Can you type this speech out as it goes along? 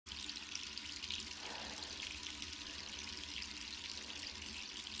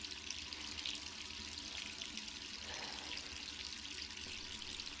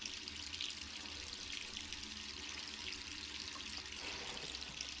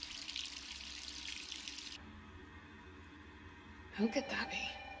Who could that be?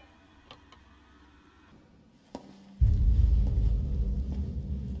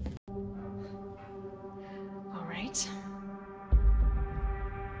 All right.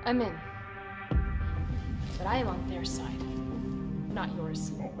 I'm in. But I am on their side, not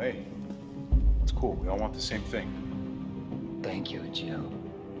yours. Oh, hey. It's cool. We all want the same thing. Thank you, Jill.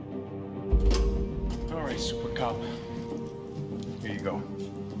 All right, Super Cop. Here you go.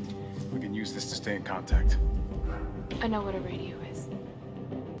 We can use this to stay in contact. I know what a radio is.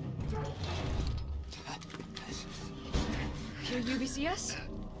 Your UBCS?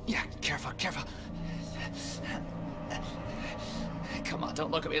 Yeah, careful, careful. Come on,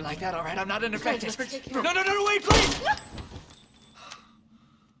 don't look at me like that, all right? I'm not infected. No, wait, please!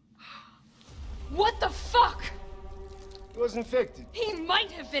 What the fuck? He was infected. He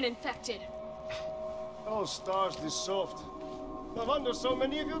might have been infected. Oh, stars, this soft. No wonder so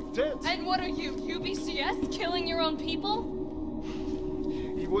many of you dead. And what are you, UBCS? Killing your own people?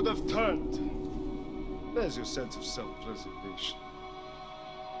 He would have turned. There's your sense of self-preservation.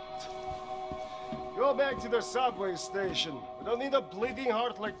 Go back to the subway station. We don't need a bleeding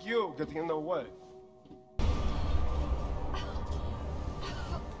heart like you getting in the way.